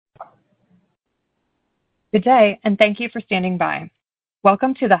Good day, and thank you for standing by.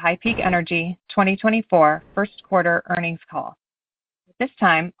 Welcome to the HighPeak Energy 2024 first quarter earnings call. At this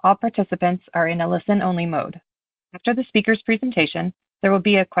time, all participants are in a listen-only mode. After the speaker's presentation, there will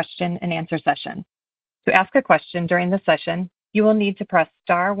be a question-and-answer session. To ask a question during the session, you will need to press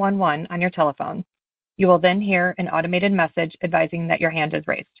star 11 on your telephone. You will then hear an automated message advising that your hand is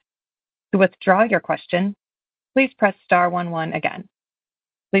raised. To withdraw your question, please press star 11 again.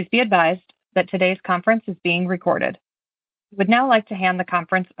 Please be advised that today's conference is being recorded. I would now like to hand the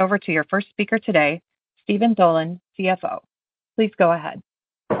conference over to your first speaker today, Steven Tholen, CFO. Please go ahead.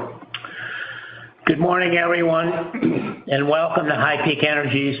 Good morning, everyone, and welcome to HighPeak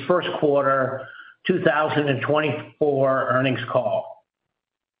Energy's first quarter 2024 earnings call.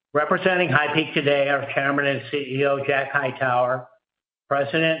 Representing HighPeak today are Chairman and CEO Jack Hightower,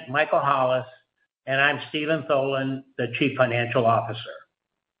 President Michael Hollis, and I'm Steven Tholen, the Chief Financial Officer.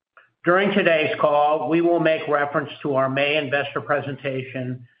 During today's call, we will make reference to our May investor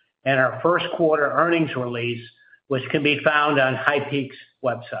presentation and our first quarter earnings release, which can be found on HighPeak's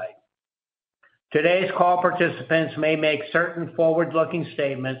website. Today's call participants may make certain forward-looking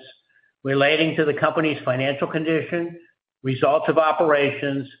statements relating to the company's financial condition, results of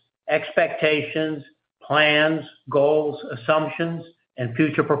operations, expectations, plans, goals, assumptions, and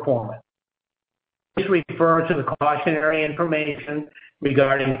future performance. Please refer to the cautionary information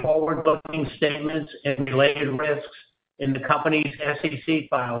regarding forward-looking statements and related risks in the company's SEC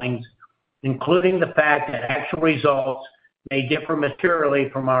filings, including the fact that actual results may differ materially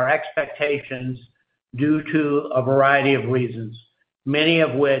from our expectations due to a variety of reasons, many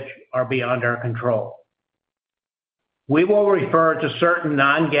of which are beyond our control. We will refer to certain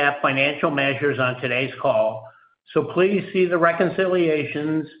non-GAAP financial measures on today's call, so please see the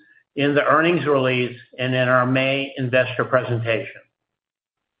reconciliations in the earnings release and in our May investor presentation.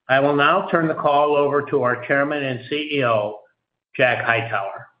 I will now turn the call over to our Chairman and CEO, Jack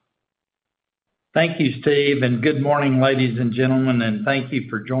Hightower. Thank you, Steve, and good morning, ladies and gentlemen, and thank you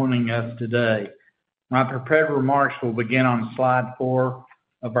for joining us today. My prepared remarks will begin on slide 4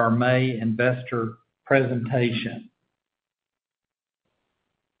 of our May investor presentation.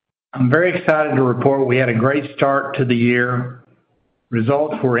 I'm very excited to report we had a great start to the year.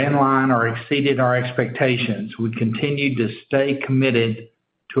 Results were in line or exceeded our expectations. We continued to stay committed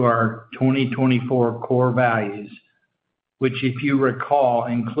to our 2024 core values, which, if you recall,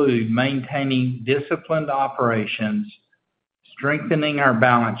 include maintaining disciplined operations, strengthening our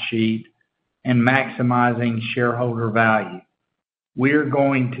balance sheet, and maximizing shareholder value. We are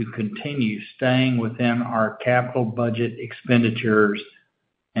going to continue staying within our capital budget expenditures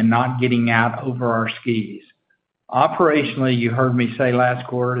and not getting out over our skis. Operationally, you heard me say last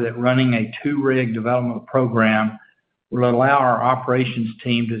quarter that running a 2-rig development program will allow our operations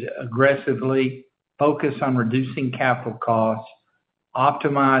team to aggressively focus on reducing capital costs,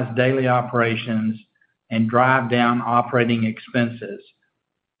 optimize daily operations, and drive down operating expenses.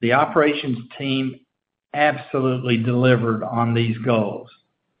 The operations team absolutely delivered on these goals.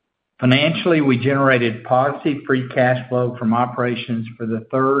 Financially, we generated positive free cash flow from operations for the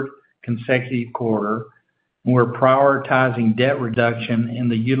third consecutive quarter, and we're prioritizing debt reduction in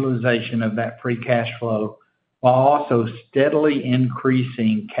the utilization of that free cash flow, while also steadily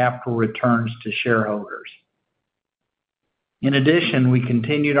increasing capital returns to shareholders. In addition, we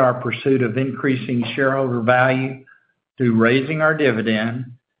continued our pursuit of increasing shareholder value through raising our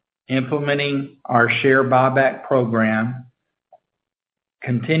dividend, implementing our share buyback program,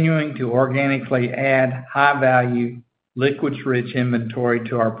 continuing to organically add high-value, liquids-rich inventory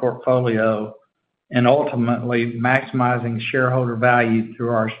to our portfolio, and ultimately maximizing shareholder value through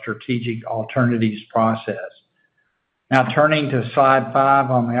our strategic alternatives process. Now, turning to slide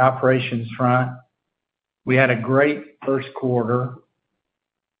 5 on the operations front, we had a great first quarter.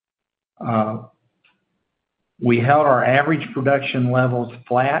 We held our average production levels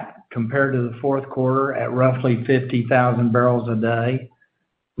flat compared to the fourth quarter at roughly 50,000 barrels a day.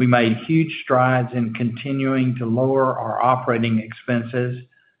 We made huge strides in continuing to lower our operating expenses,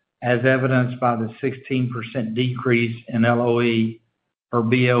 as evidenced by the 16% decrease in LOE or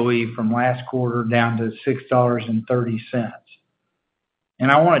BOE from last quarter down to $6.30.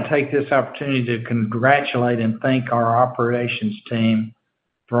 And I want to take this opportunity to congratulate and thank our operations team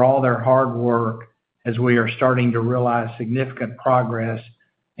for all their hard work as we are starting to realize significant progress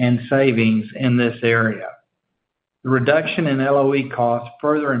and savings in this area. The reduction in LOE costs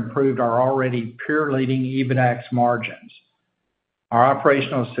further improved our already peer-leading EBITDAX margins. Our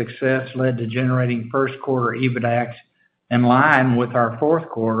operational success led to generating first quarter EBITDAX in line with our fourth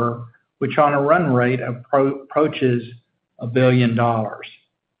quarter, which on a run rate approaches $1 billion.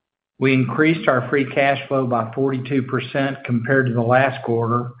 We increased our free cash flow by 42% compared to the last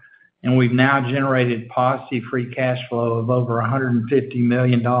quarter, and we've now generated positive free cash flow of over $150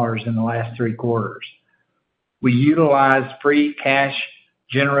 million in the last 3 quarters. We utilized free cash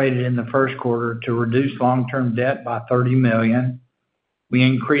generated in the first quarter to reduce long-term debt by $30 million. We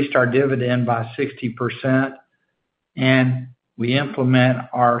increased our dividend by 60%, and we implemented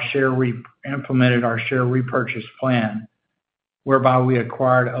our share repurchase plan, whereby we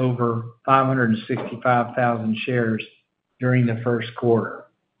acquired over 565,000 shares during the first quarter.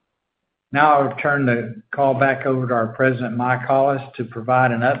 Now I'll turn the call back over to our President, Mike Hollis, to provide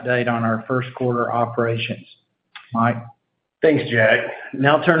an update on our first quarter operations. Mike? Thanks, Jack.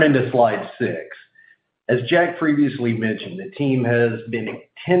 Now turning to slide 6. As Jack previously mentioned, the team has been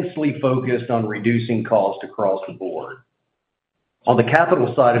intensely focused on reducing costs across the board. On the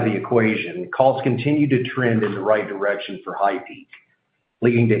capital side of the equation, costs continue to trend in the right direction for HighPeak,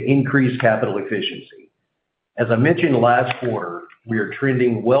 leading to increased capital efficiency. As I mentioned last quarter, we are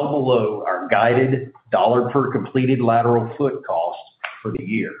trending well below our guided dollar per completed lateral foot cost for the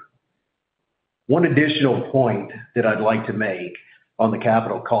year. One additional point that I'd like to make on the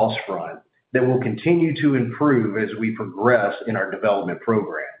capital cost front that will continue to improve as we progress in our development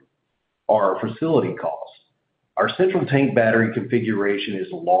program are our facility costs. Our central tank battery configuration is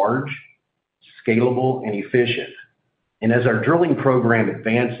large, scalable, and efficient. And as our drilling program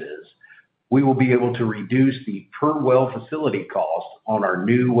advances, we will be able to reduce the per well facility cost on our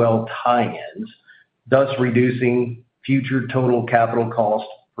new well tie-ins, thus reducing future total capital cost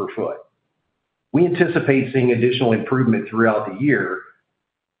per foot. We anticipate seeing additional improvement throughout the year,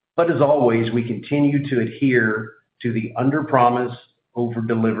 but as always, we continue to adhere to the under-promise,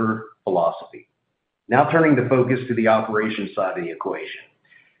 over-deliver philosophy. Now turning the focus to the operations side of the equation.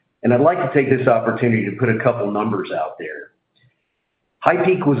 And I'd like to take this opportunity to put a couple numbers out there.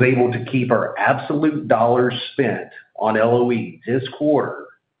 HighPeak was able to keep our absolute dollars spent on LOE this quarter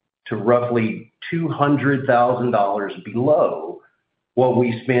to roughly $200,000 below what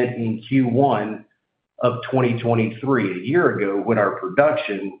we spent in Q1 of 2023, a year ago, when our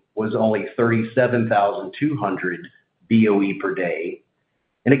production was only 37,200 BOE per day.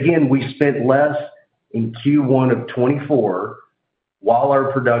 And again, we spent less in Q1 of 24, while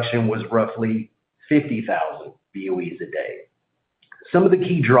our production was roughly 50,000 BOEs a day. Some of the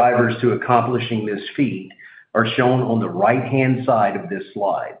key drivers to accomplishing this feat are shown on the right-hand side of this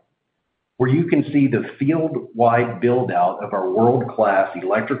slide, where you can see the field-wide build-out of our world-class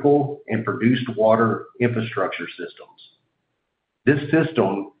electrical and produced water infrastructure systems. This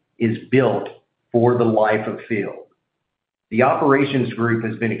system is built for the life of field. The operations group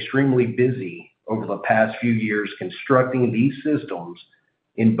has been extremely busy over the past few years constructing these systems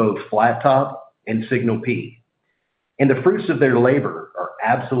in both Flat Top and Signal Peak. And the fruits of their labor are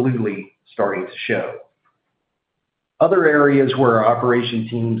absolutely starting to show. Other areas where our operation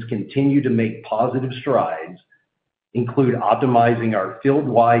teams continue to make positive strides include optimizing our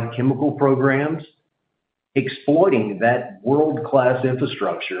field-wide chemical programs, exploiting that world-class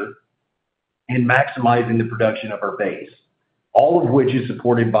infrastructure, and maximizing the production of our base, all of which is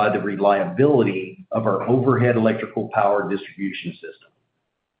supported by the reliability of our overhead electrical power distribution system.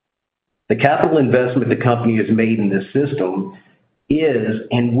 The capital investment the company has made in this system is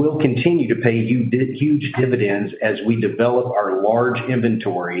and will continue to pay huge dividends as we develop our large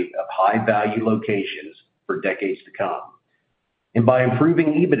inventory of high-value locations for decades to come, and by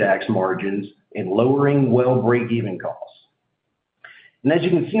improving EBITDAX margins and lowering well break-even costs. And as you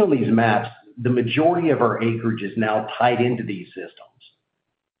can see on these maps, the majority of our acreage is now tied into these systems,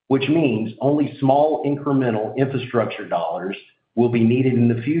 which means only small incremental infrastructure dollars will be needed in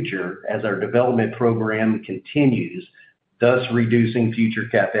the future as our development program continues, thus reducing future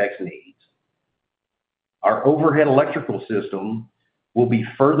CapEx needs. Our overhead electrical system will be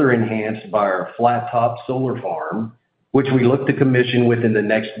further enhanced by our Flat Top solar farm, which we look to commission within the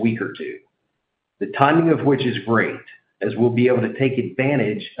next week or two. The timing of which is great, as we'll be able to take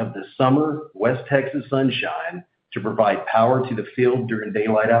advantage of the summer West Texas sunshine to provide power to the field during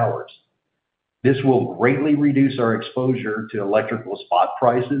daylight hours. This will greatly reduce our exposure to electrical spot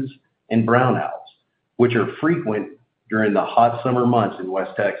prices and brownouts, which are frequent during the hot summer months in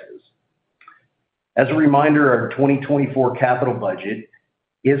West Texas. As a reminder, our 2024 capital budget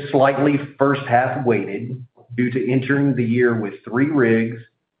is slightly first half weighted due to entering the year with 3 rigs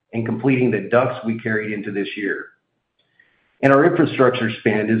and completing the DUCs we carried into this year. And our infrastructure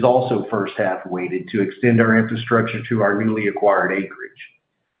spend is also first half weighted to extend our infrastructure to our newly acquired acreage.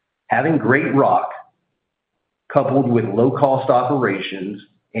 Having great rock, coupled with low-cost operations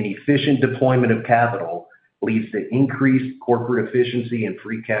and efficient deployment of capital, leads to increased corporate efficiency and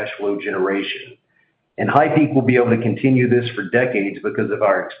free cash flow generation. And HighPeak will be able to continue this for decades because of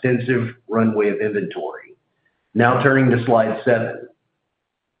our extensive runway of inventory. Now turning to slide 7.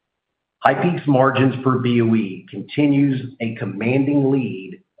 HighPeak's margins per BOE continues a commanding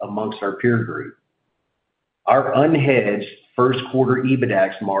lead amongst our peer group. Our unhedged first quarter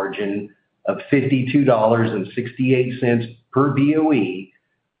EBITDAX margin of $52.68 per BOE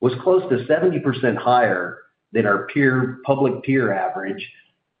was close to 70% higher than our public peer average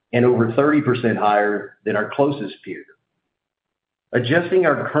and over 30% higher than our closest peer. Adjusting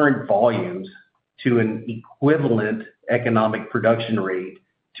our current volumes to an equivalent economic production rate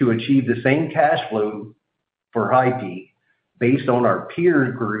to achieve the same cash flow for HighPeak based on our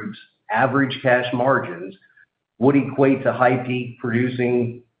peer group's average cash margins would equate to HighPeak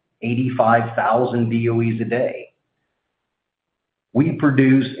producing 85,000 BOEs a day. We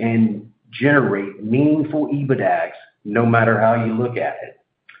produce and generate meaningful EBITDAX no matter how you look at it.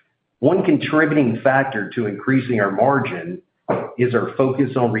 One contributing factor to increasing our margin is our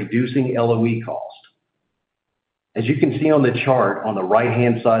focus on reducing LOE cost. As you can see on the chart on the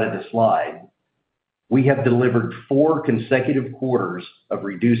right-hand side of the slide, we have delivered 4 consecutive quarters of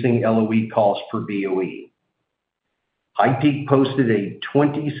reducing LOE cost per BOE. HighPeak posted a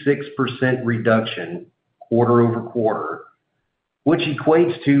 26% reduction quarter over quarter, which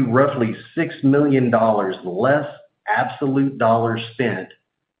equates to roughly $6 million less absolute dollars spent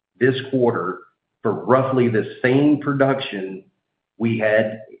this quarter for roughly the same production we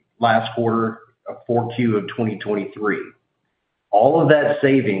had last quarter of 4Q of 2023. All of that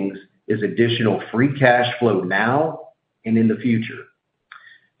savings is additional free cash flow now and in the future.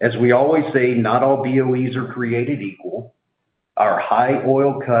 As we always say, not all BOEs are created equal. Our high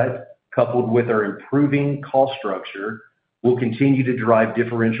oil cut, coupled with our improving cost structure, will continue to drive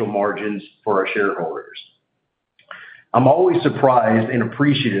differential margins for our shareholders. I'm always surprised and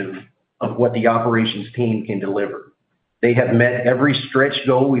appreciative of what the operations team can deliver. They have met every stretch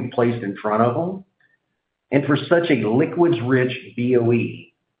goal we've placed in front of them. And for such a liquids-rich BOE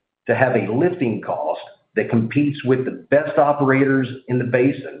to have a lifting cost that competes with the best operators in the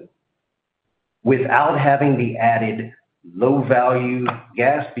basin without having the added low-value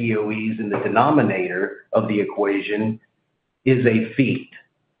gas BOEs in the denominator of the equation is a feat.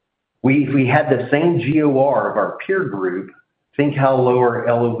 If we had the same GOR of our peer group, think how low our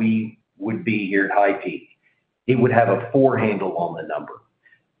LOE would be here at HighPeak. It would have a 4 handle on the number.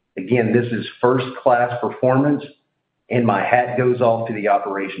 Again, this is first-class performance, and my hat goes off to the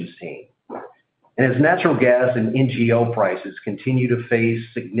operations team. And as natural gas and NGL prices continue to face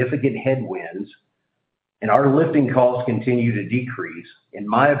significant headwinds and our lifting costs continue to decrease, in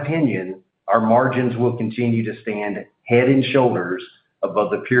my opinion, our margins will continue to stand head and shoulders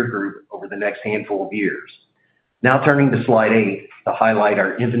above the peer group over the next handful of years. Now turning to slide 8 to highlight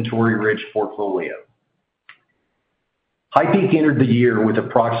our inventory-rich portfolio. HighPeak entered the year with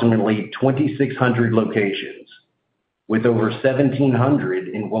approximately 2,600 locations, with over 1,700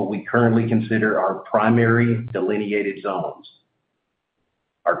 in what we currently consider our primary delineated zones.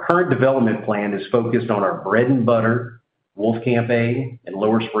 Our current development plan is focused on our bread and butter, Wolfcamp A, and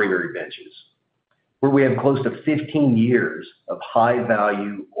Lower Spraberry benches, where we have close to 15 years of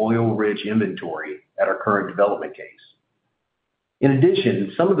high-value, oil-rich inventory at our current development case. In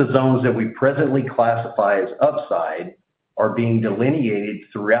addition, some of the zones that we presently classify as upside are being delineated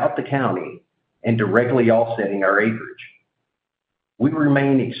throughout the county and directly offsetting our acreage. We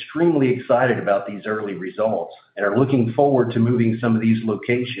remain extremely excited about these early results and are looking forward to moving some of these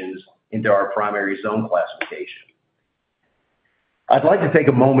locations into our primary zone classification. I'd like to take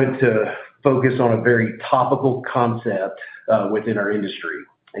a moment to focus on a very topical concept within our industry,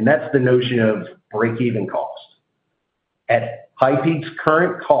 and that's the notion of break-even cost. At HighPeak's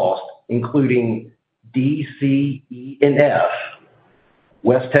current cost, including D, C, E, and F,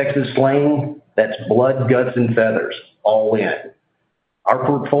 West Texas slang, that's blood, guts, and feathers, all in. Our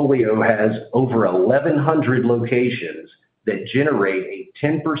portfolio has over 1,100 locations that generate a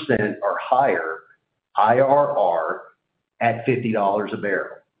 10% or higher IRR at $50 a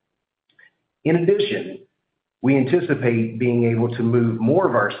barrel. In addition, we anticipate being able to move more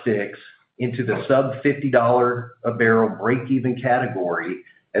of our sticks into the sub-$50 a barrel break-even category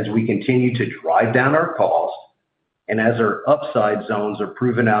as we continue to drive down our cost and as our upside zones are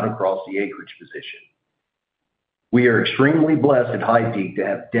proven out across the acreage position. We are extremely blessed at HighPeak to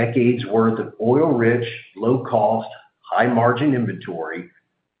have decades worth of oil-rich, low-cost, high-margin inventory,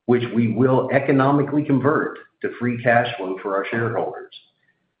 which we will economically convert to free cash flow for our shareholders.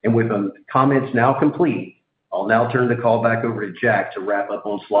 And with the comments now complete, I'll now turn the call back over to Jack to wrap up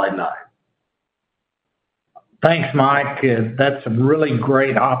on slide 9. Thanks, Mike. That's a really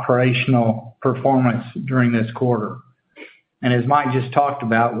great operational performance during this quarter. And as Mike just talked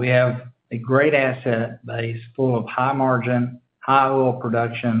about, we have a great asset base full of high margin, high oil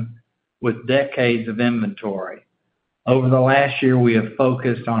production with decades of inventory. Over the last year, we have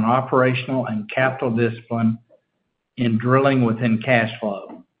focused on operational and capital discipline in drilling within cash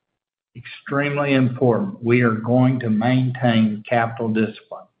flow. Extremely important. We are going to maintain capital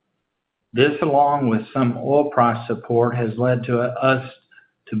discipline. This, along with some oil price support, has led to us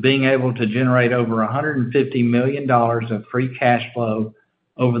to being able to generate over $150 million of free cash flow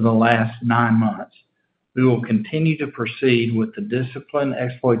over the last 9 months. We will continue to proceed with the disciplined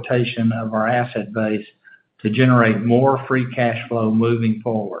exploitation of our asset base to generate more free cash flow moving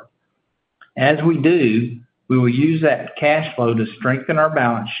forward. As we do, we will use that cash flow to strengthen our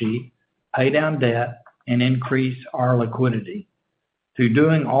balance sheet, pay down debt, and increase our liquidity. Through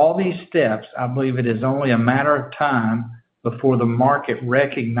doing all these steps, I believe it is only a matter of time before the market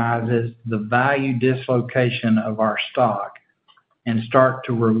recognizes the value dislocation of our stock and start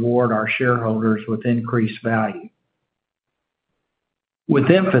to reward our shareholders with increased value. With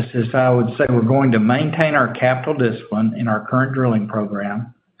emphasis, I would say we're going to maintain our capital discipline in our current drilling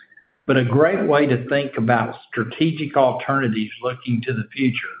program, but a great way to think about strategic alternatives looking to the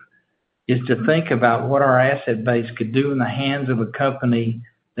future is to think about what our asset base could do in the hands of a company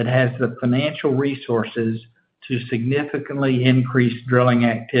that has the financial resources to significantly increase drilling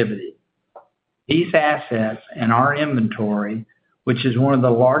activity. These assets and our inventory, which is one of the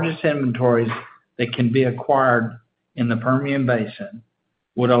largest inventories that can be acquired in the Permian Basin,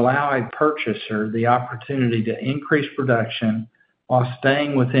 would allow a purchaser the opportunity to increase production while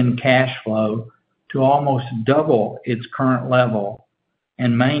staying within cash flow to almost double its current level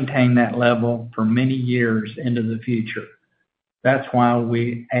and maintain that level for many years into the future. That's why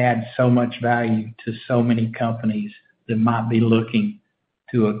we add so much value to so many companies that might be looking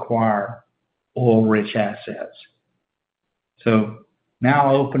to acquire oil-rich assets. So now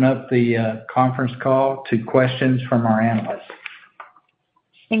I'll open up the conference call to questions from our analysts.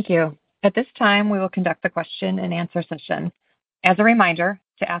 Thank you. At this time, we will conduct the question and answer session. As a reminder,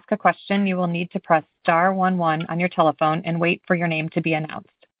 to ask a question, you will need to press star 11 on your telephone and wait for your name to be announced.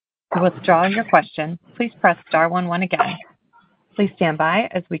 To withdraw your question, please press star 11 again. Please stand by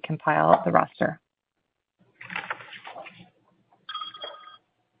as we compile the roster.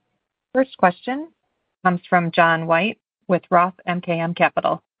 First question comes from John White with Roth MKM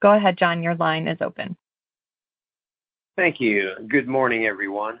Capital. Go ahead, John. Your line is open. Thank you. Good morning,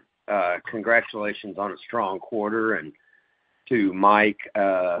 everyone. Congratulations on a strong quarter, and to Mike,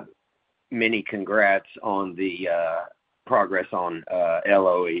 many congrats on the progress on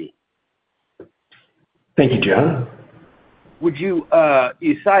LOE. Thank you, John. Would you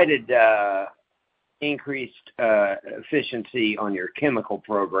cited increased efficiency on your chemical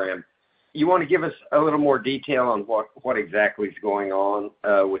program. You want to give us a little more detail on what exactly is going on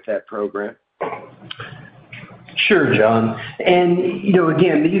with that program? Sure, John. And,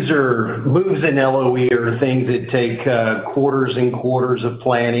 again, these are moves in LOE or things that take quarters and quarters of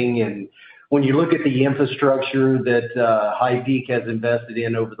planning. And when you look at the infrastructure that HighPeak has invested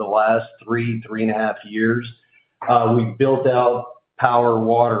in over the last 3.5 years, we've built out power,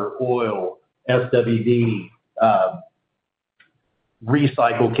 water, oil, SWD,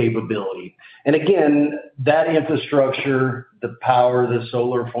 recycle capability. And again, that infrastructure, the power, the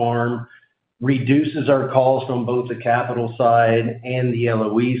solar farm, reduces our cost on both the capital side and the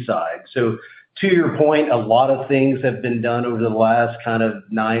LOE side. So to your point, a lot of things have been done over the last kind of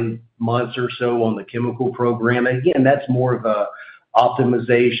 9 months or so on the chemical program. Again, that's more of a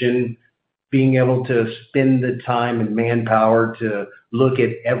optimization, being able to spend the time and manpower to look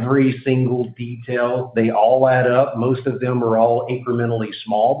at every single detail. They all add up. Most of them are all incrementally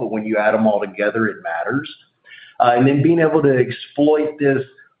small, but when you add them all together, it matters. And then being able to exploit this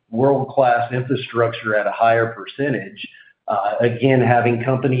world-class infrastructure at a higher percentage, again, having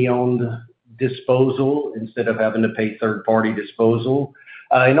company-owned disposal instead of having to pay third-party disposal.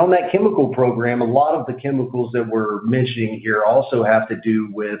 And on that chemical program, a lot of the chemicals that we're mentioning here also have to do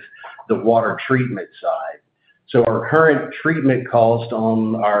with the water treatment side. So our current treatment cost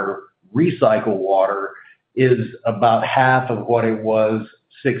on our recycled water is about half of what it was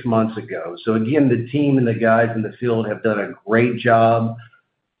 6 months ago. So again, the team and the guys in the field have done a great job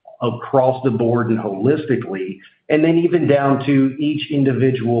across the board and holistically, and then even down to each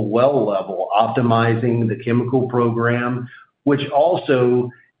individual well level, optimizing the chemical program, which also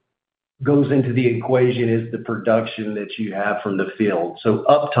goes into the equation is the production that you have from the field. So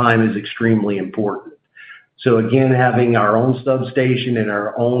uptime is extremely important. So again, having our own substation and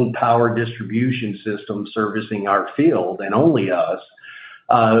our own power distribution system servicing our field, and only us,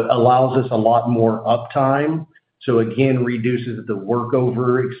 allows us a lot more uptime. So again, reduces the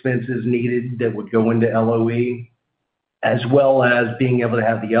workover expenses needed that would go into LOE, as well as being able to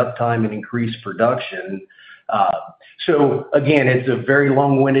have the uptime and increase production. So again, it's a very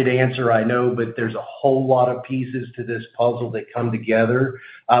long-winded answer, I know, but there's a whole lot of pieces to this puzzle that come together.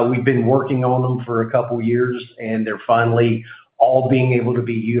 We've been working on them for a couple years, and they're finally all being able to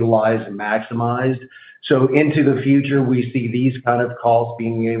be utilized and maximized. So into the future, we see these kind of costs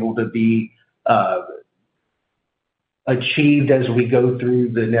being able to be achieved as we go through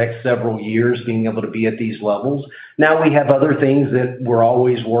the next several years, being able to be at these levels. Now we have other things that we're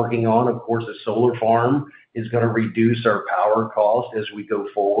always working on. Of course, a solar farm is going to reduce our power cost as we go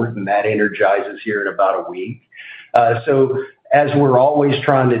forward, and that energizes here in about a week. So as we're always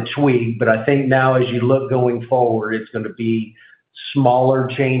trying to tweak, but I think now as you look going forward, it's going to be smaller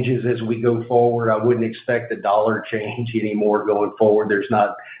changes as we go forward. I wouldn't expect a dollar change anymore going forward. There's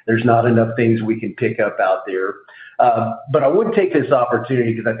not enough things we can pick up out there. But I would take this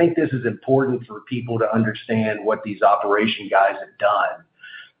opportunity because I think this is important for people to understand what these operation guys have done.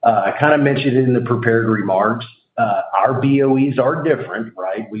 I kind of mentioned it in the prepared remarks. Our BOEs are different,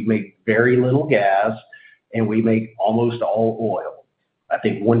 right? We make very little gas and we make almost all oil. I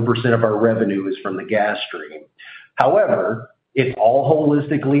think 1% of our revenue is from the gas stream. However, it's all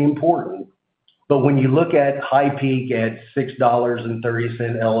holistically important. But when you look at HighPeak at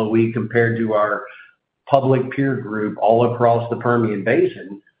 $6.30 LOE compared to our public peer group all across the Permian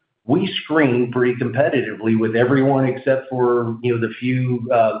Basin, we screen pretty competitively with everyone except for the few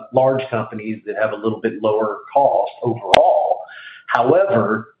large companies that have a little bit lower cost overall.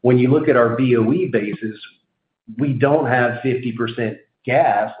 However, when you look at our BOE basis, we don't have 50%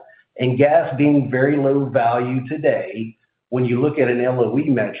 gas, and gas being very low value today, when you look at an LOE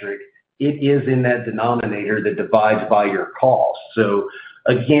metric, it is in that denominator that divides by your cost. So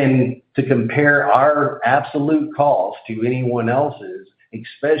again, to compare our absolute cost to anyone else's,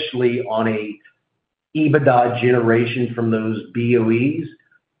 especially on a EBITDA generation from those BOEs,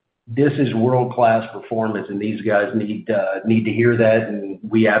 this is world-class performance, and these guys need to hear that, and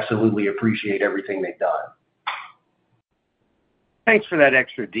we absolutely appreciate everything they've done. Thanks for that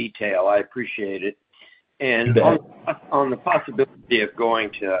extra detail. I appreciate it. And on the possibility of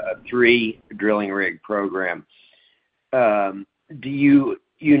going to a 3 drilling rig program, do you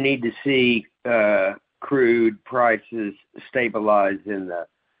need to see crude prices stabilize in the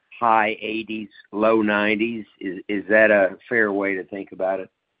high 80s, low 90s? Is that a fair way to think about it?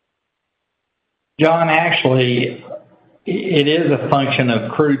 John, actually, it is a function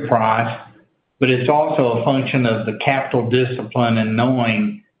of crude price, but it's also a function of the capital discipline and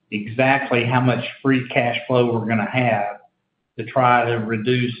knowing exactly how much free cash flow we're going to have to try to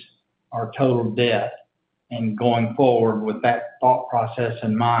reduce our total debt and going forward with that thought process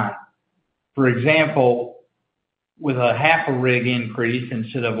in mind. For example, with a half a rig increase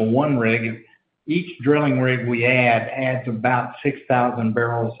instead of a 1 rig, each drilling rig we add adds about 6,000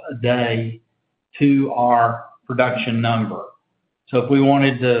 barrels a day to our production number. So if we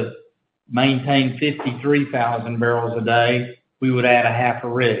wanted to maintain 53,000 barrels a day, we would add a half a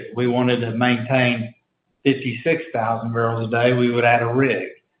rig. We wanted to maintain 56,000 barrels a day, we would add a rig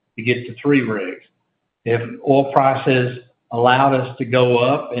to get to 3 rigs. If oil prices allowed us to go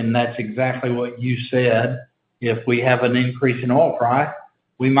up, and that's exactly what you said, if we have an increase in oil price,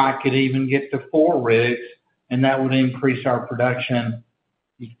 we might could even get to 4 rigs, and that would increase our production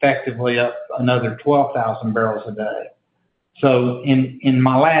effectively up another 12,000 barrels a day. So in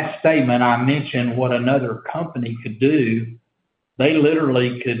my last statement, I mentioned what another company could do. They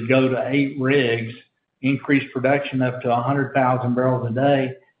literally could go to 8 rigs, increase production up to 100,000 barrels a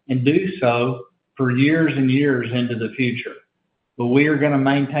day, and do so for years and years into the future. But we are going to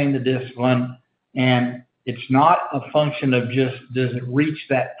maintain the discipline, and it's not a function of just does it reach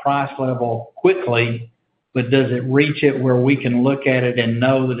that price level quickly, but does it reach it where we can look at it and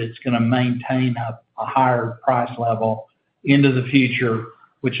know that it's going to maintain a higher price level into the future,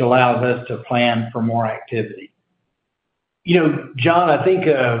 which allows us to plan for more activity. John, I think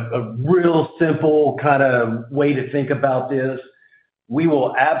a real simple kind of way to think about this, we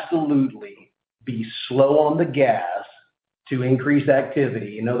will absolutely be slow on the gas to increase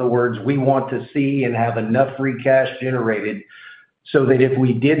activity. In other words, we want to see and have enough free cash generated so that if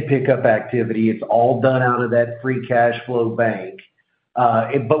we did pick up activity, it's all done out of that free cash flow bank.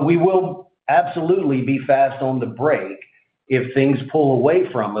 But we will absolutely be fast on the brake. If things pull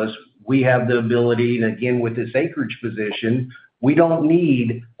away from us, we have the ability, and again, with this acreage position, We don't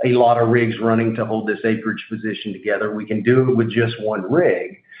need a lot of rigs running to hold this acreage position together. We can do it with just one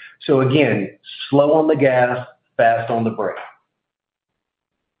rig. So again, slow on the gas, fast on the brake.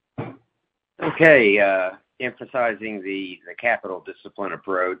 Okay, emphasizing the capital discipline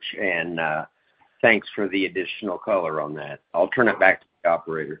approach, and thanks for the additional color on that. I'll turn it back to the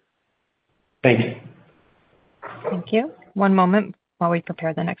operator. Thank you. Thank you. One moment while we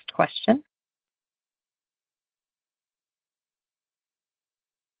prepare the next question.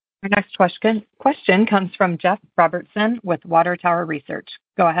 Our next question comes from Jeff Robertson with Water Tower Research.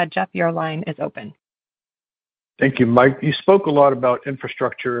 Go ahead, Jeff. Your line is open. Thank you, Mike. You spoke a lot about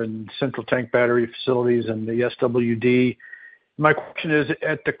infrastructure and central tank battery facilities and the SWD. My question is,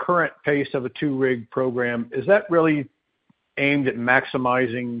 at the current pace of a 2-rig program, is that really aimed at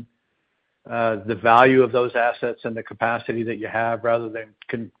maximizing the value of those assets and the capacity that you have, rather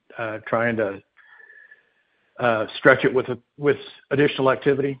than trying to stretch it with additional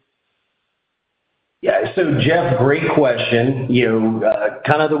activity? Yeah. So Jeff, great question.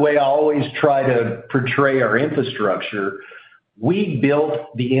 Kind of the way I always try to portray our infrastructure, we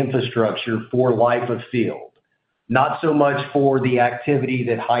built the infrastructure for life of field, not so much for the activity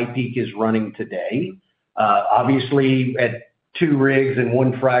that HighPeak is running today. Obviously, at 2 rigs and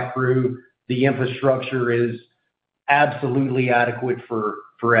 1 frac crew, the infrastructure is absolutely adequate for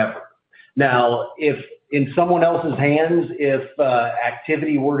forever. Now, if in someone else's hands, if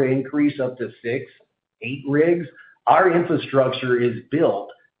activity were to increase up to 6, 8 rigs, our infrastructure is built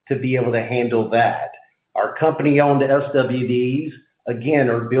to be able to handle that. Our company-owned SWDs, again,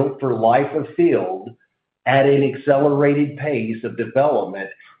 are built for life of field at an accelerated pace of development.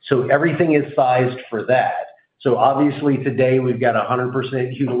 So everything is sized for that. So obviously today we've got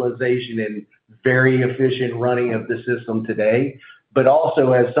 100% utilization and very efficient running of the system today. But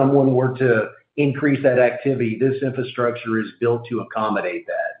also, as someone were to increase that activity, this infrastructure is built to accommodate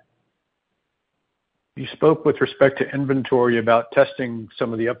that. You spoke with respect to inventory about testing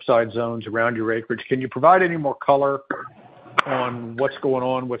some of the upside zones around your acreage. Can you provide any more color on what's going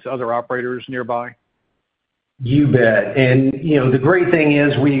on with other operators nearby? You bet. And, the great thing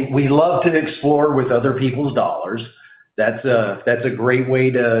is we love to explore with other people's dollars. That's a great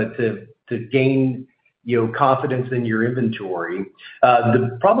way to gain, confidence in your inventory.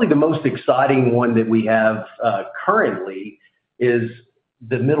 Probably the most exciting one that we have currently is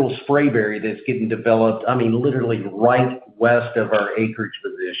the Middle Sprayberry that's getting developed, literally right west of our acreage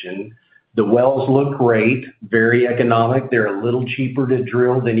position. The wells look great, very economic. They're a little cheaper to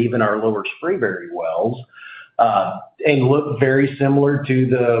drill than even our Lower Sprayberry wells, and look very similar to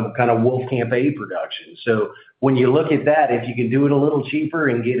the kind of Wolfcamp A production. So when you look at that, if you can do it a little cheaper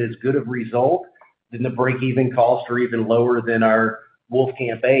and get as good of result, then the break-even costs are even lower than our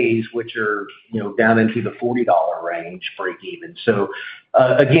Wolfcamp A's, which are, down into the $40 range break even. So,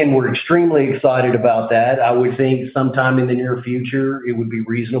 again, we're extremely excited about that. I would think sometime in the near future, it would be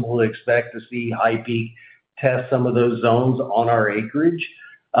reasonable to expect to see HighPeak test some of those zones on our acreage.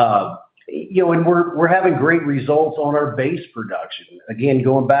 And we're having great results on our base production. Again,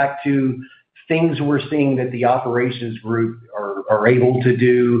 going back to things we're seeing that the operations group are able to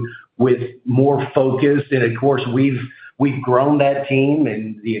do with more focus. And of course, we've grown that team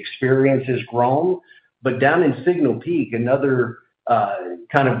and the experience has grown. But down in Signal Peak, another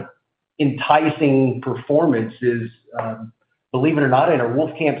kind of enticing performance is, believe it or not, in our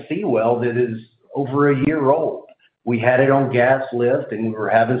Wolfcamp C well that is over a year old. We had it on gas lift and we were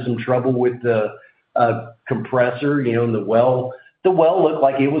having some trouble with the compressor, and the well looked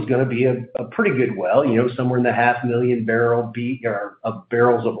like it was going to be a pretty good well, somewhere in the 500,000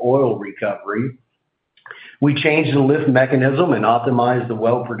 barrels of oil recovery. We changed the lift mechanism and optimized the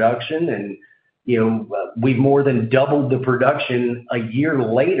well production, and we've more than doubled the production a year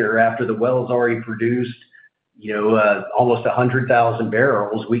later after the well has already produced almost 100,000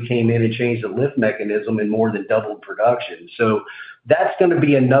 barrels. We came in and changed the lift mechanism and more than doubled production. So that's going to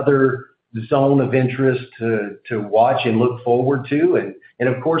be another zone of interest to watch and look forward to. And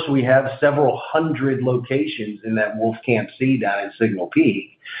of course, we have several hundred locations in that Wolfcamp C down in Signal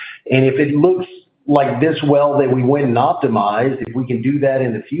Peak. And if it looks like this well that we went and optimized, if we can do that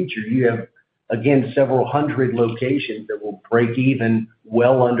in the future, you have, again, several hundred locations that will break even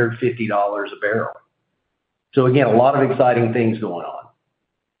well under $50 a barrel. So again, a lot of exciting things going on.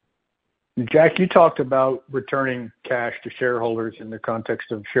 Jack, you talked about returning cash to shareholders in the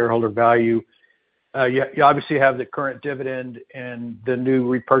context of shareholder value. You obviously have the current dividend and the new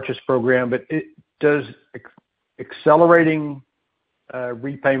repurchase program, but does accelerating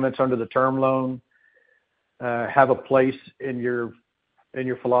repayments under the term loan have a place in your in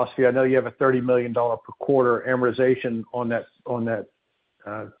your philosophy? I know you have a $30 million per quarter amortization on the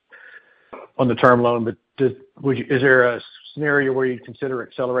term loan, but is there a scenario where you'd consider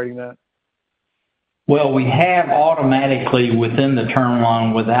accelerating that? Well, we have automatically within the term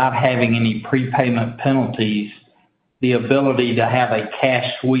loan, without having any prepayment penalties, the ability to have a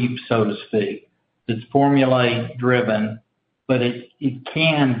cash sweep, so to speak. It's formulaic driven, but it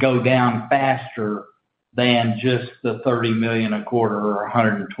can go down faster than just the 30 million a quarter or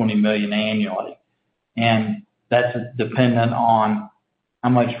 120 million annually. And that's dependent on how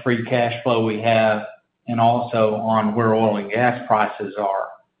much free cash flow we have and also on where oil and gas prices are.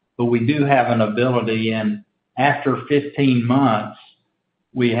 But we do have an ability, and after 15 months,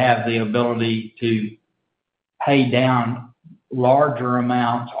 we have the ability to pay down larger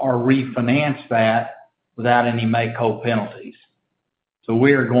amounts or refinance that without any make-whole penalties. So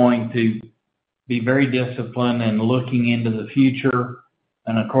we are going to be very disciplined in looking into the future.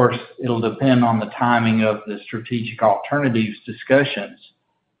 And of course, it'll depend on the timing of the strategic alternatives discussions.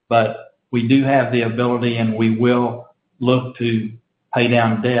 But we do have the ability, and we will look to pay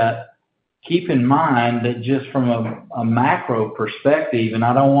down debt. Keep in mind that just from a macro perspective, and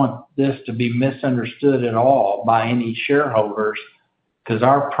I don't want this to be misunderstood at all by any shareholders, because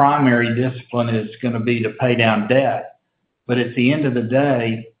our primary discipline is going to be to pay down debt. But at the end of the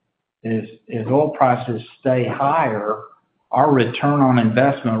day, as oil prices stay higher, our return on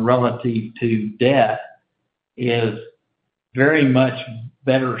investment relative to debt is very much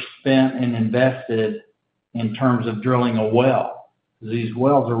better spent and invested in terms of drilling a well. These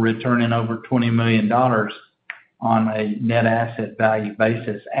wells are returning over $20 million on a net asset value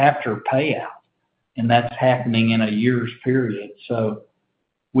basis after payout. And that's happening in a year's period. So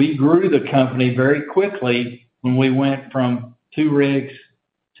we grew the company very quickly when we went from 2 rigs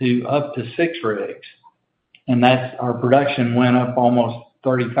to up to 6 rigs. And that's our production went up almost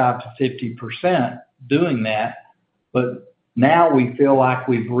 35 to 50% doing that. But now we feel like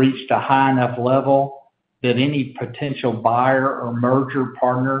we've reached a high enough level that any potential buyer or merger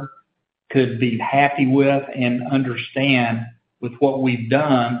partner could be happy with and understand with what we've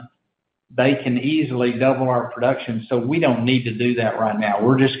done, they can easily double our production. So we don't need to do that right now.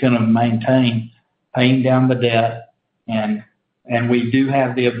 We're just going to maintain paying down the debt, and we do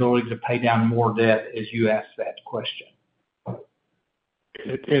have the ability to pay down more debt as you asked that question.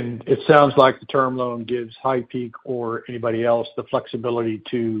 And it sounds like the term loan gives HighPeak or anybody else the flexibility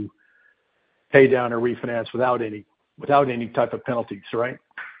to pay down or refinance without any type of penalties, right?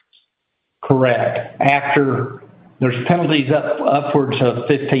 Correct. After there's penalties upwards of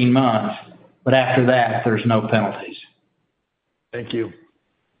 15 months, but after that, there's no penalties. Thank you.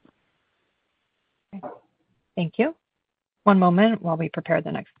 Thank you. One moment while we prepare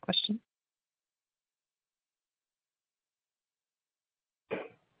the next question.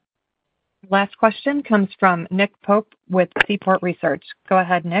 Last question comes from Nick Pope with Seaport Research. Go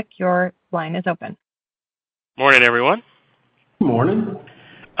ahead, Nick. Your line is open. Morning, everyone. Morning.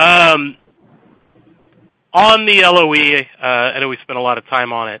 On the LOE, I know we spent a lot of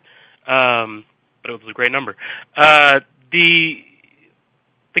time on it, but it was a great number. The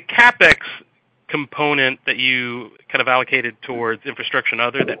CapEx component that you kind of allocated towards infrastructure and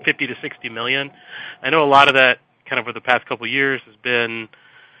other, that 50 to 60 million, I know a lot of that kind of over the past couple of years has been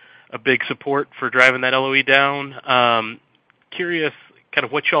a big support for driving that LOE down. Curious kind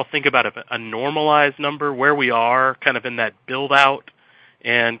of what y'all think about a normalized number, where we are kind of in that build out,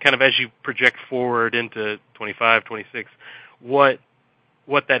 and kind of as you project forward into 25, 26, what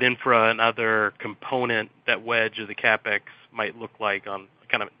that infra and other component, that wedge of the CapEx might look like on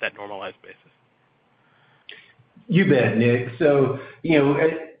kind of that normalized basis. You bet, Nick. So,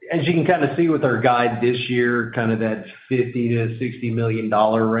 as you can kind of see with our guide this year, kind of that $50 to $60 million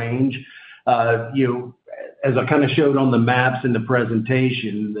range, as I kind of showed on the maps in the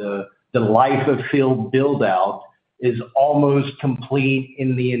presentation, the life of field build out is almost complete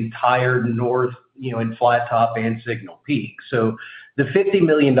in the entire north, in Flat Top and Signal Peak. So the $50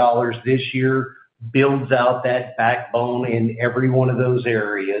 million this year builds out that backbone in every one of those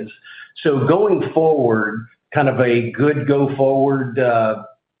areas. So going forward, kind of a good go forward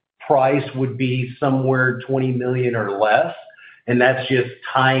price would be somewhere 20 million or less. And that's just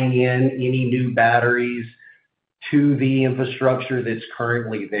tying in any new batteries to the infrastructure that's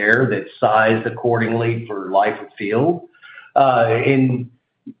currently there, that's sized accordingly for life of field.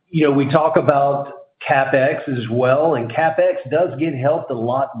 We talk about CapEx as well, and CapEx does get helped a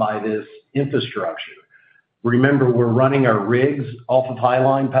lot by this infrastructure. Remember, we're running our rigs off of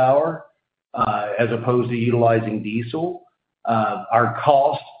highline power as opposed to utilizing diesel. Our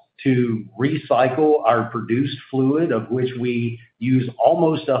cost to recycle our produced fluid, of which we use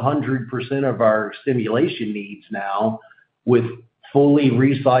almost 100% of our stimulation needs now with fully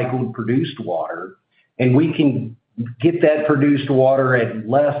recycled produced water. And we can get that produced water at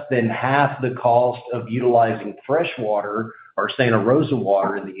less than half the cost of utilizing fresh water or Santa Rosa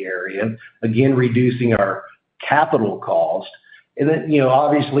water in the area, again, reducing our capital cost. And then,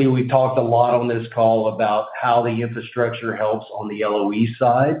 obviously we talked a lot on this call about how the infrastructure helps on the LOE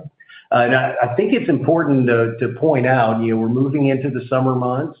side. And I think it's important to point out, we're moving into the summer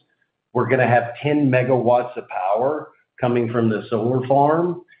months. We're going to have 10 megawatts of power coming from the solar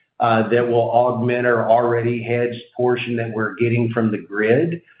farm that will augment our already hedged portion that we're getting from the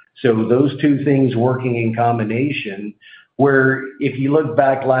grid. So those two things working in combination, where if you look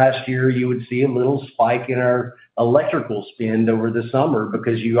back last year, you would see a little spike in our electrical spend over the summer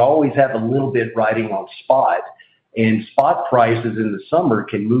because you always have a little bit riding on spot. And spot prices in the summer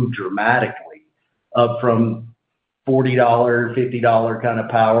can move dramatically up from $40, $50 kind of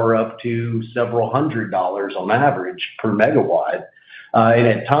power up to several $100 on average per megawatt, and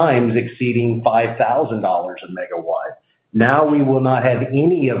at times exceeding $5,000 a megawatt. Now we will not have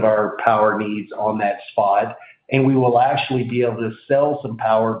any of our power needs on that spot, and we will actually be able to sell some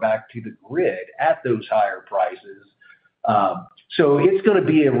power back to the grid at those higher prices. So it's going to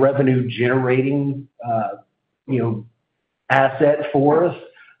be a revenue generating asset for us.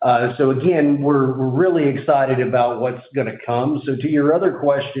 So again, we're really excited about what's going to come. So to your other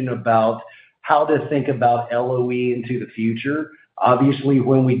question about how to think about LOE into the future, obviously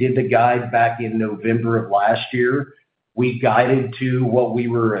when we did the guide back in November of last year, we guided to what we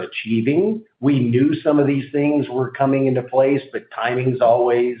were achieving. We knew some of these things were coming into place, but timing's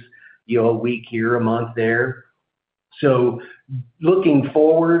always, a week here, a month there. So looking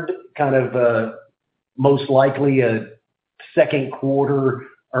forward, kind of most likely a second quarter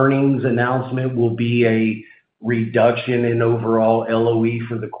earnings announcement will be a reduction in overall LOE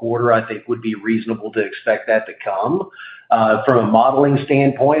for the quarter. I think would be reasonable to expect that to come. From a modeling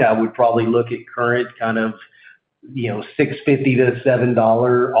standpoint, I would probably look at current kind of $6.50 to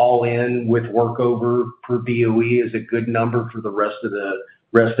 $7 all in with workover per BOE is a good number for the rest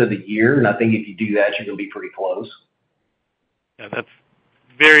of the year. And I think if you do that, you're going to be pretty close. Yeah, that's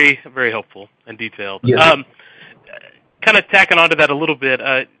very, very helpful and detailed. Yes. Kind of tacking onto that a little bit,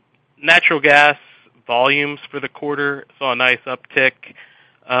 natural gas volumes for the quarter saw a nice uptick.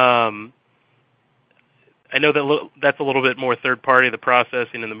 I know that's a little bit more third party, the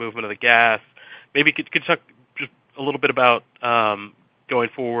processing and the movement of the gas. Maybe could you talk just a little bit about going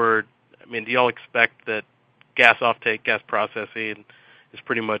forward? I mean, do y'all expect that gas offtake, gas processing is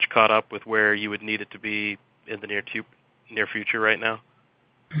pretty much caught up with where you would need it to be in the near future right now?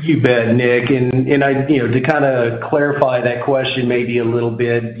 You bet, Nick. And I, to kind of clarify that question maybe a little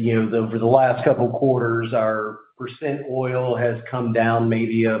bit, over the last couple of quarters, our percent oil has come down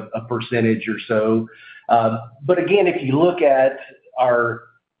maybe a percentage or so. But again, if you look at our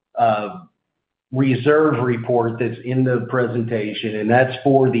reserve report that's in the presentation, and that's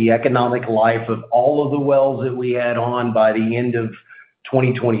for the economic life of all of the wells that we had on by the end of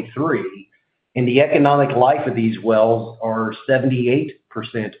 2023. And the economic life of these wells are 78%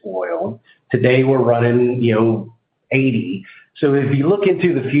 oil. Today we're running, 80. So if you look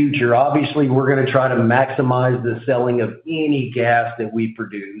into the future, obviously we're going to try to maximize the selling of any gas that we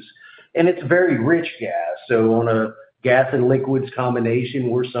produce. And it's very rich gas. So on a gas and liquids combination,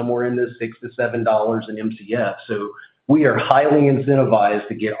 we're somewhere in the $6 to $7 an MCF. So we are highly incentivized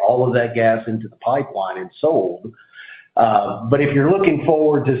to get all of that gas into the pipeline and sold. But if you're looking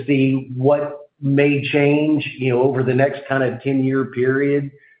forward to see what may change, over the next kind of 10-year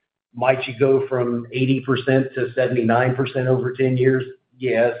period, might you go from 80% to 79% over 10 years?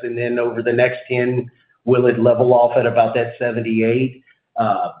 Yes. And then over the next 10, will it level off at about that 78?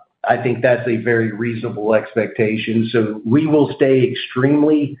 I think that's a very reasonable expectation. So we will stay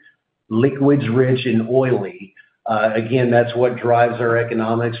extremely liquids rich and oily. Again, that's what drives our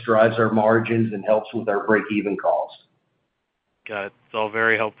economics, drives our margins, and helps with our break-even cost. Got it. It's all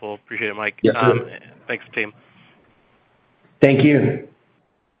very helpful. Appreciate it, Mike. Yes, sir. Thanks, team. Thank you.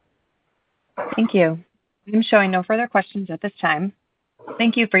 Thank you. I'm showing no further questions at this time.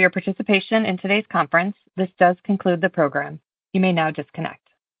 Thank you for your participation in today's conference. This does conclude the program. You may now disconnect.